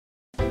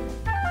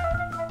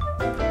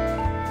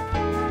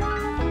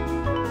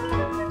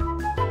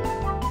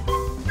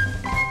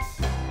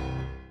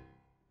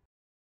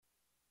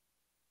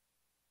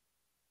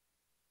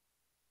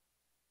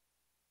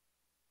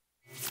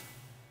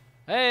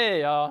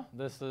Hey y'all,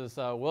 this is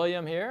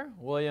William here,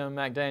 William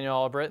McDaniel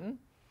Albritton.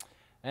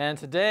 And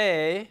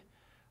today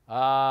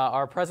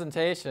our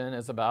presentation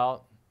is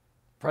about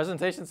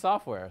presentation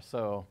software.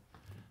 So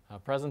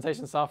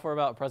presentation software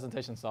about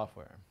presentation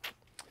software.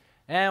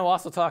 And we'll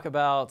also talk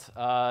about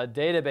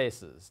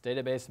databases,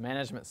 database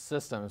management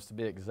systems to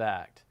be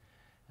exact,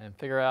 and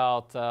figure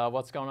out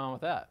what's going on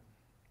with that.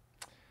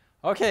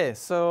 Okay,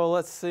 so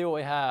let's see what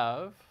we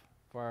have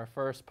for our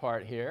first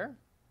part here.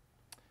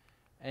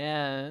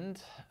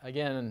 And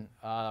again,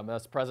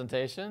 that's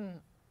presentation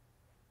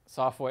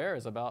software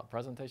is about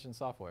presentation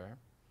software.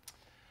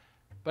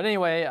 But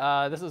anyway,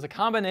 this is a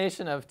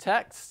combination of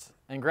text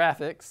and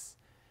graphics,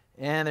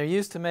 and they're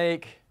used to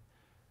make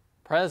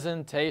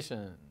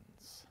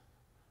presentations.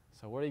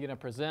 So what are you going to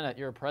present at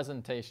your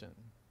presentation?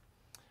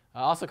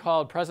 Also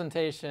called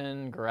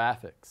presentation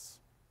graphics.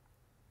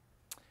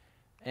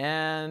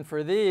 And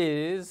for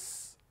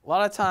these, a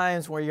lot of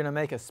times where you're going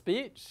to make a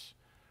speech,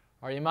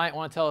 or you might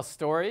want to tell a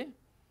story,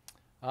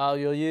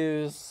 you'll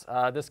use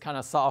this kind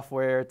of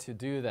software to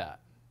do that.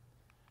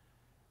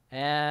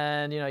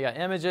 And you got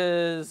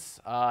images,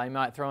 you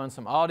might throw in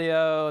some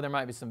audio, there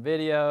might be some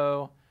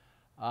video.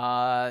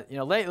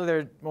 Lately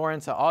they're more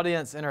into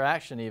audience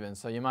interaction even,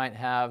 so you might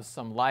have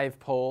some live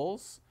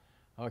polls.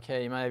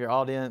 Okay, you might have your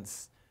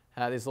audience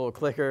have these little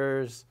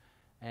clickers,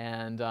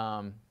 and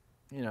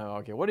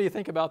okay, what do you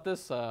think about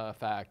this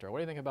fact, or what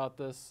do you think about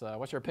this,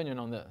 what's your opinion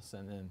on this?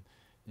 And then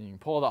you can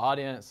poll the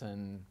audience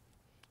and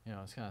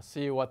just kind of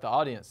see what the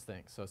audience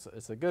thinks. So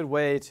it's a good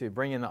way to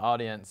bring in the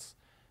audience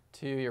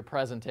to your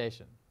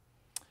presentation.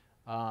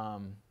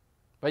 But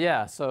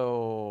yeah,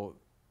 so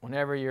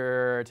whenever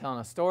you're telling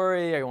a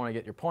story or you want to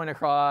get your point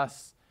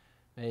across,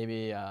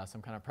 maybe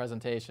some kind of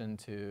presentation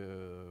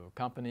to a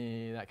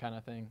company, that kind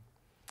of thing,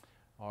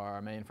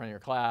 or maybe in front of your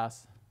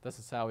class, this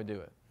is how we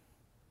do it.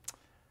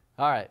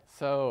 All right,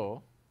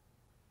 so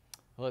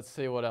let's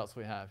see what else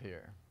we have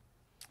here.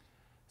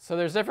 So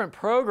there's different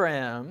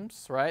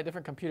programs, right?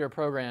 Different computer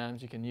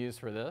programs you can use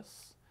for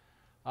this.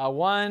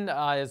 One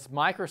is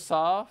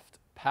Microsoft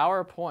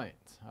PowerPoint.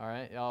 All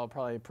right, y'all are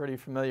probably pretty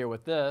familiar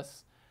with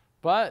this.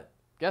 But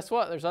guess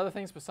what? There's other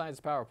things besides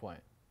PowerPoint.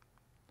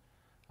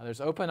 There's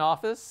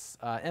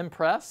OpenOffice,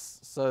 Impress.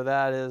 So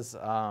that is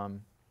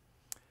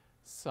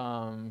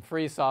some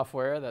free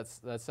software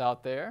that's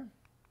out there,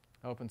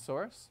 open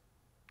source.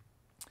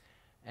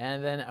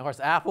 And then, of course,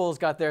 Apple's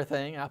got their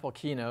thing, Apple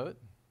Keynote.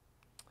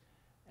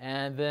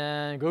 And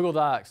then Google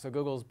Docs, so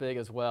Google's big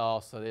as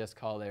well, so they just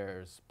call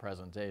theirs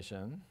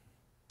presentation.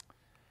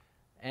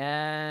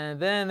 And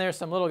then there's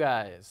some little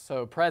guys.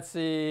 So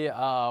Prezi,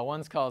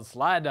 one's called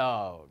Slide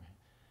Dog.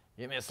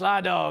 Give me a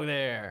Slide Dog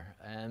there.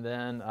 And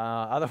then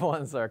other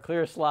ones are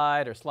Clear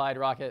Slide or Slide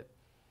Rocket.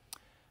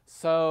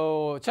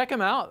 So check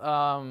them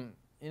out.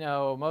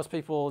 Most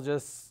people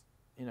just,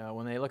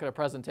 when they look at a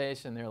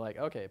presentation, they're like,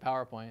 okay,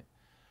 PowerPoint.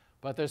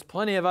 But there's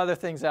plenty of other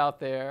things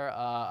out there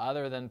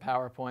other than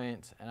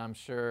PowerPoint, and I'm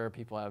sure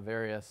people have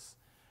various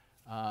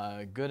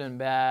good and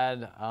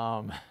bad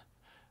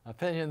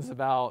opinions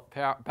about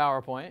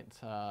PowerPoint.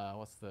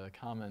 What's the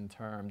common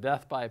term?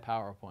 Death by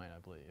PowerPoint, I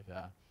believe.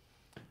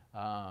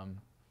 Yeah.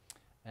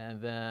 And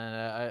then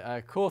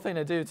a cool thing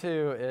to do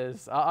too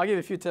is I'll give you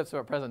a few tips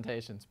about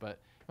presentations, but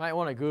you might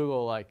want to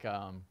Google like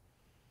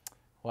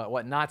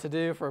what not to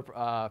do for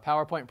a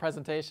PowerPoint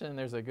presentation.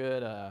 There's a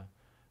good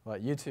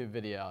YouTube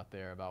video out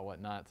there about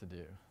what not to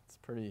do. It's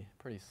pretty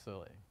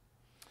silly.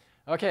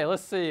 Okay,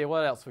 let's see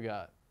what else we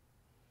got.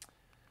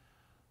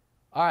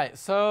 All right,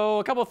 so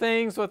a couple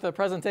things with the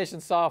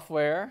presentation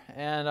software,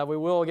 and we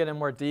will get in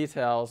more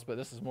details, but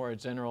this is more a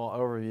general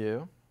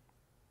overview.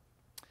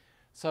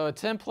 So a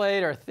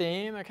template or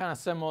theme, they're kind of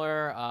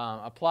similar,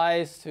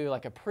 applies to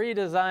like a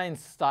pre-designed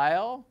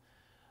style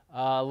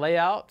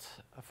layout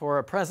for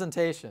a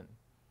presentation.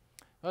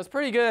 Well, it's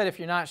pretty good if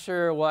you're not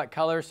sure what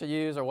colors to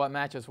use or what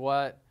matches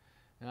what.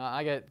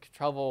 I get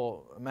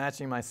trouble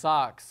matching my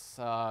socks.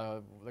 I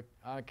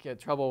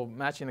get trouble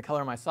matching the color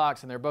of my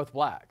socks, and they're both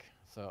black.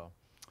 So,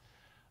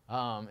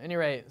 any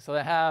rate, so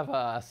they have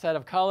a set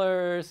of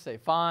colors, say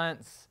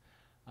fonts,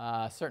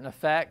 certain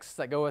effects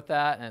that go with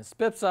that, and it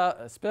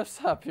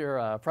spiffs up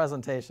your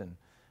presentation.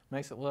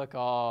 Makes it look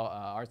all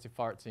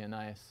artsy-fartsy and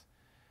nice.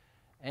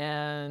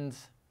 And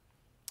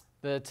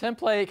the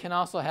template can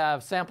also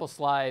have sample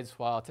slides,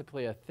 while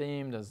typically a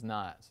theme does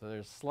not. So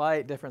there's a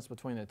slight difference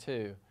between the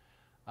two.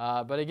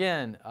 But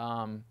again,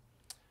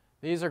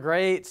 these are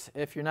great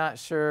if you're not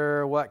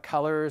sure what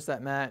colors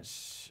that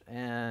match.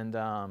 And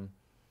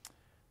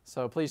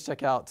so please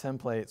check out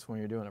templates when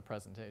you're doing a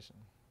presentation.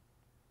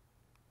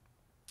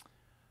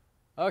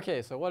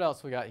 Okay, so what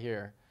else we got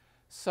here?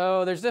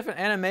 So there's different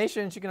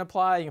animations you can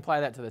apply. You can apply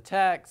that to the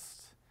text.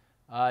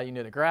 You can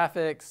do the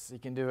graphics. You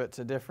can do it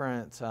to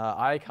different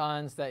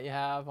icons that you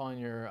have on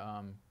your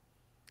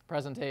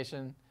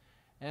presentation.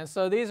 And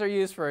so these are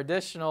used for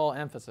additional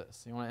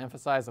emphasis. You want to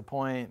emphasize a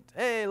point.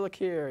 Hey, look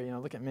here.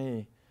 Look at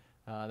me.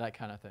 That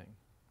kind of thing.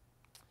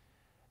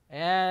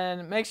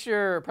 And makes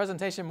your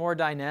presentation more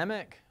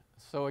dynamic.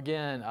 So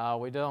again,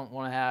 we don't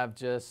want to have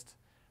just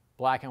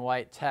black and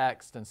white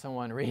text and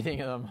someone reading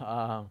them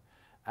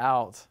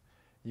out.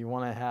 You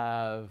want to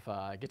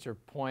have get your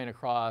point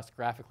across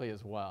graphically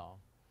as well.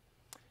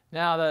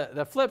 Now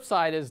the flip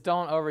side is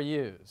don't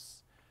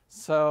overuse.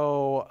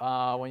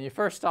 So when you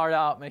first start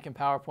out making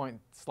PowerPoint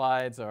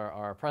slides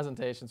or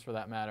presentations for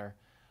that matter,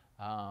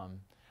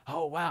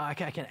 oh wow, I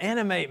can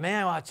animate,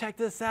 man, wow, check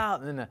this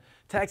out. And then the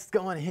text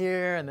going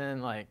here, and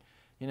then like,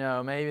 you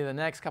know, maybe the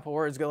next couple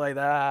words go like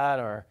that,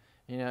 or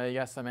you know, you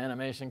got some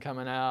animation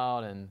coming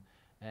out, and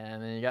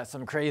then you got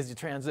some crazy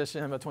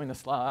transition between the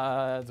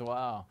slides.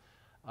 Wow.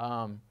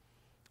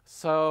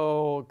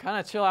 So kind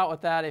of chill out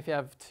with that. If you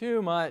have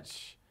too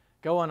much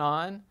going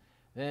on,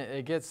 then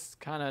it gets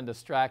kind of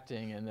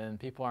distracting, and then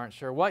people aren't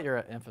sure what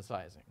you're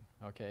emphasizing.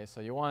 Okay,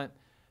 so you want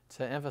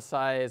to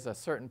emphasize a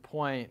certain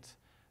point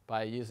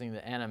by using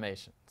the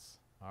animations.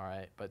 All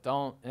right, but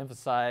don't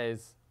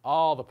emphasize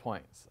all the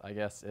points, I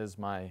guess is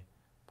my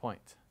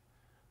point.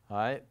 All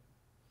right.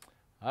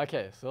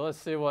 Okay, so let's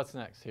see what's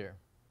next here.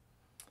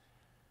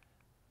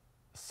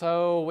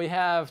 So we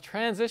have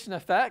transition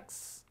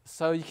effects,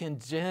 so you can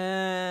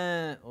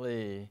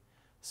gently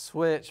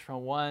switch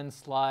from one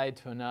slide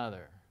to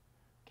another.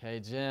 Okay,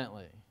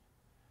 gently.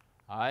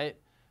 All right,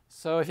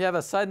 so if you have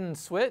a sudden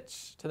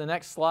switch to the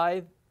next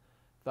slide,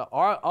 the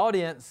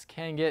audience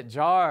can get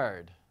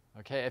jarred.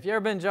 Okay, if you've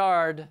ever been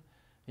jarred,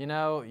 you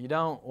know, you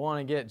don't want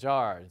to get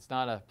jarred. It's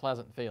not a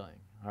pleasant feeling.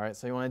 All right,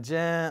 so you want to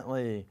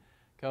gently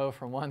go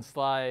from one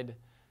slide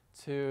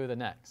to the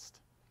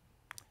next.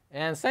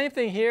 And same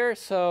thing here,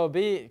 so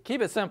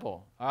keep it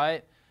simple, all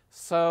right?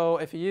 So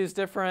if you use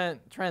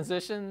different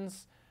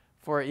transitions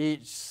for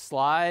each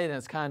slide, and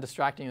it's kind of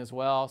distracting as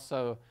well,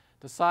 so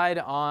decide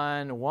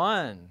on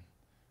one,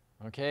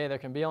 okay? There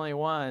can be only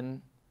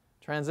one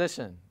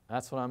transition.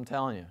 That's what I'm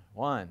telling you,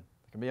 one.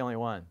 There can be only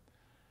one.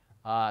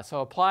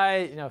 So apply,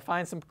 you know,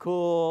 find some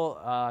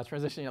cool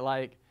transition you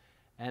like,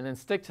 and then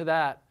stick to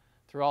that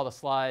through all the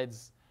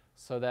slides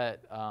so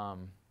that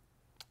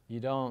you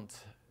don't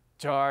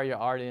jar your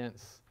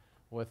audience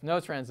with no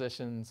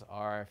transitions,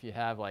 or if you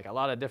have like a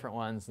lot of different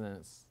ones, then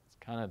it's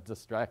kind of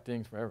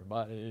distracting for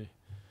everybody.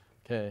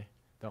 Okay,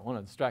 don't want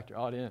to distract your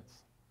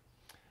audience.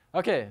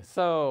 Okay,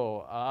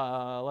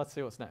 so let's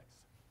see what's next.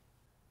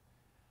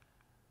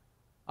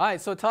 All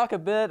right, so talk a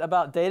bit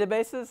about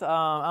databases.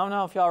 I don't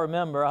know if y'all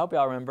remember, I hope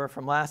y'all remember,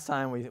 from last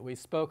time we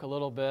spoke a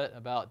little bit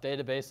about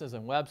databases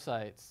and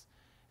websites.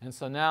 And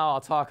so now I'll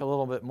talk a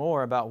little bit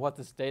more about what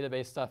this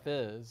database stuff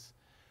is.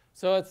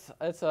 So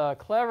it's a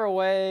clever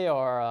way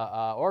or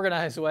a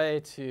organized way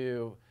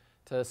to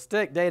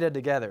stick data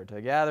together,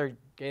 to gather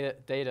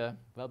data,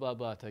 blah, blah,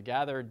 blah, to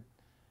gather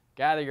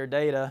your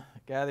data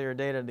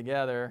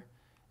together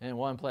in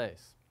one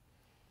place.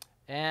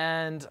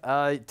 And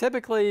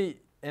typically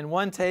in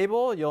one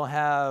table, you'll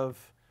have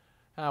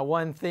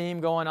one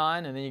theme going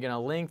on, and then you're going to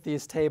link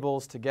these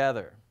tables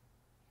together.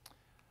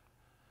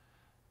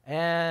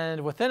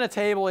 And within a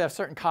table, you have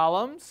certain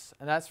columns,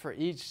 and that's for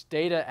each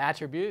data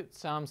attribute.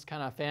 Sounds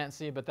kind of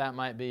fancy, but that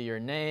might be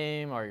your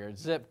name or your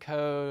zip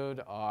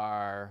code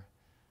or,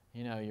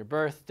 you know, your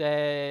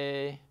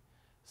birthday,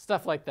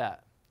 stuff like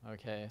that.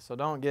 Okay, so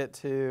don't get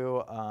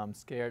too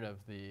scared of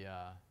the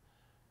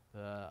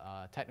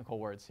technical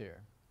words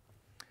here.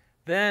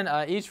 Then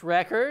each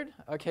record,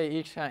 okay,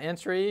 each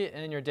entry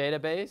in your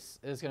database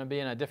is going to be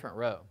in a different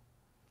row.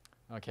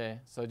 Okay,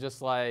 so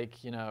just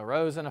like, you know,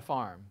 rows in a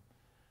farm.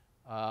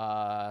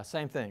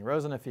 Same thing,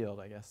 rows in a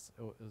field, I guess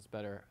is a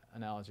better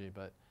analogy.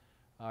 But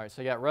all right,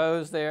 so you got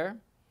rows there.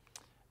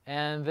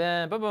 And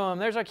then, boom, boom,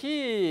 there's our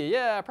key.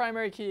 Yeah,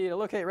 primary key to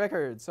locate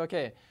records.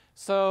 Okay,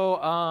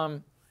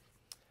 so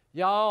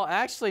y'all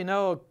actually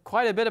know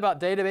quite a bit about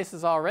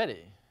databases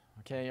already.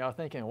 Okay, y'all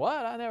thinking,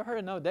 what? I never heard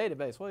of no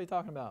database. What are you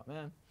talking about,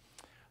 man?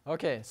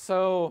 Okay,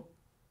 so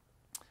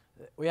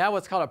we have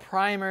what's called a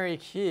primary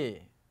key.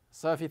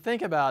 So if you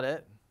think about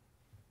it,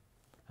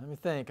 let me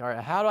think. All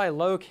right, how do I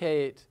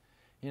locate,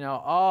 you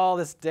know, all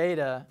this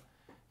data?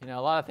 You know,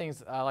 a lot of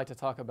things I like to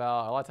talk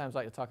about. A lot of times I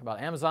like to talk about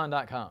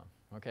Amazon.com.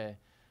 Okay,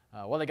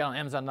 what they got on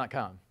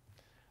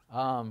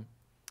Amazon.com.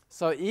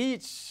 So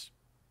each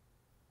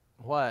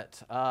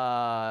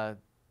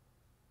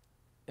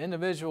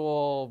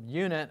individual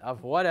unit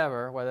of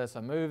whatever, whether it's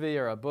a movie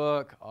or a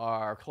book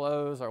or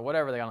clothes or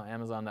whatever they got on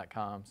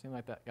Amazon.com. Seems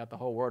like that got the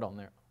whole world on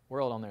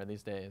there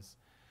these days.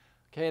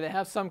 Okay, they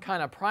have some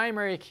kind of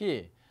primary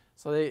key.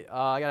 So they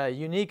got a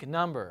unique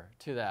number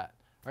to that.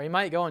 Or you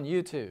might go on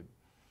YouTube.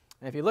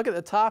 And if you look at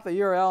the top of the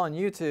URL on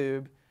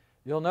YouTube,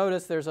 you'll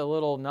notice there's a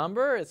little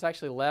number. It's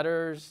actually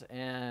letters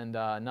and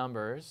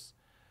numbers.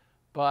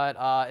 But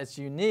it's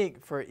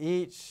unique for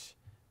each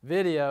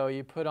video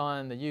you put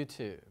on the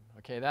YouTube.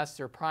 Okay, that's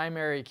your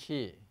primary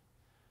key.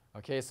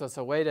 Okay, so it's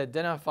a way to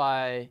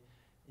identify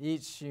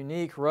each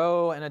unique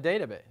row in a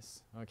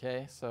database.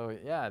 Okay, so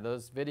yeah,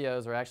 those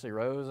videos are actually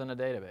rows in a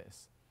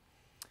database.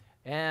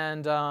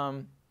 And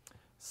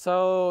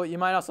so you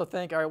might also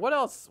think, all right, what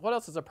else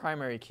is a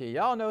primary key?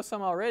 Y'all know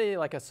some already,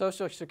 like a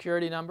social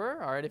security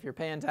number. All right, if you're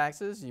paying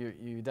taxes,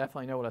 you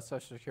definitely know what a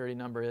social security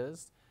number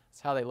is.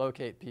 It's how they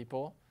locate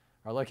people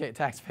or locate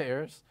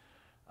taxpayers.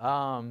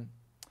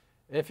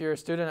 If you're a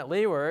student at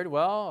Leeward,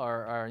 well,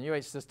 or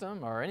UH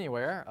system or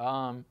anywhere,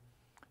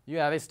 you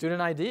have a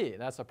student ID.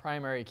 That's a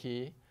primary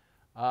key.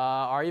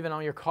 Or even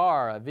on your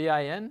car, a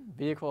VIN,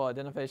 vehicle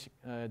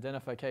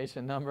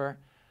identification number,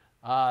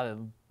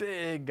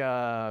 big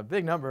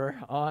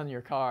number on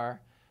your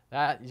car.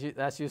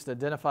 That's used to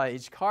identify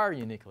each car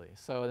uniquely.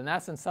 So then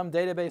that's in some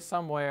database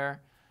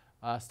somewhere,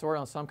 stored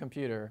on some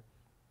computer.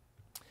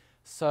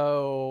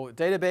 So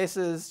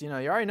databases, you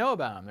already know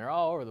about them. They're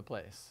all over the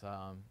place.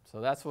 So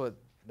that's what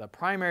the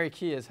primary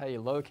key is, how you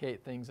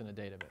locate things in a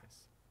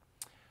database.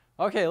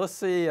 Okay, let's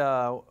see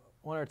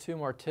one or two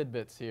more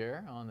tidbits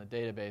here on the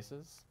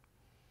databases.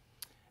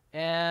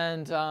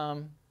 And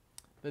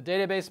the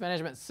database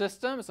management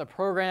system is a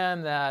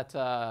program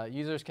that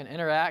users can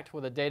interact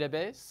with a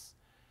database.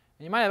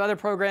 And you might have other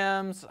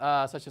programs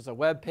such as a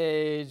web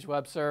page,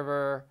 web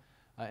server,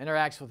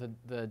 interacts with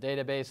the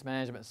database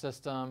management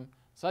system,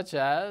 such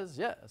as,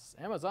 yes,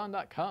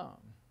 Amazon.com.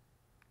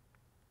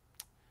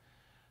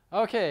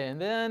 Okay, and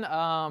then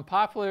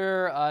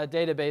popular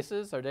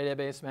databases or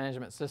database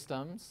management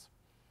systems.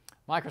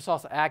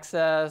 Microsoft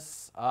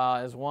Access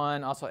is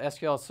one, also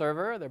SQL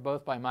Server. They're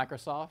both by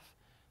Microsoft.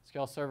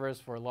 SQL Server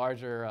is for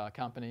larger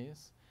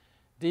companies.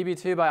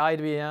 DB2 by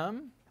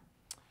IBM.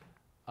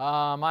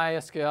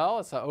 MySQL,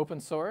 it's open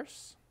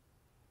source.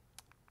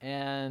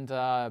 And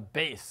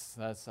Base,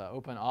 that's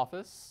Open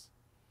Office.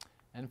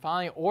 And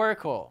finally,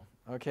 Oracle.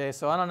 Okay,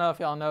 so I don't know if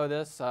y'all know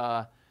this.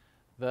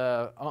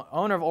 The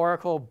owner of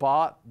Oracle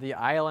bought the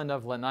island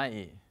of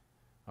Lanai.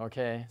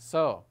 Okay,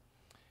 so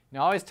I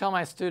always tell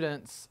my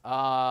students,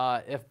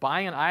 if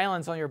buying an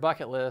island's on your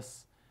bucket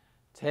list,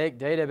 take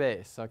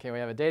database. Okay, we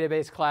have a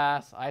database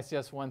class,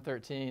 ICS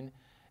 113,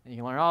 and you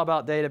can learn all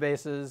about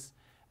databases,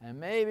 and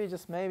maybe,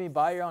 just maybe,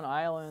 buy your own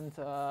island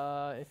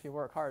if you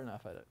work hard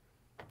enough at it.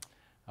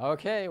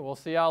 Okay, we'll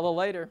see y'all a little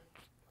later.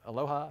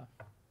 Aloha.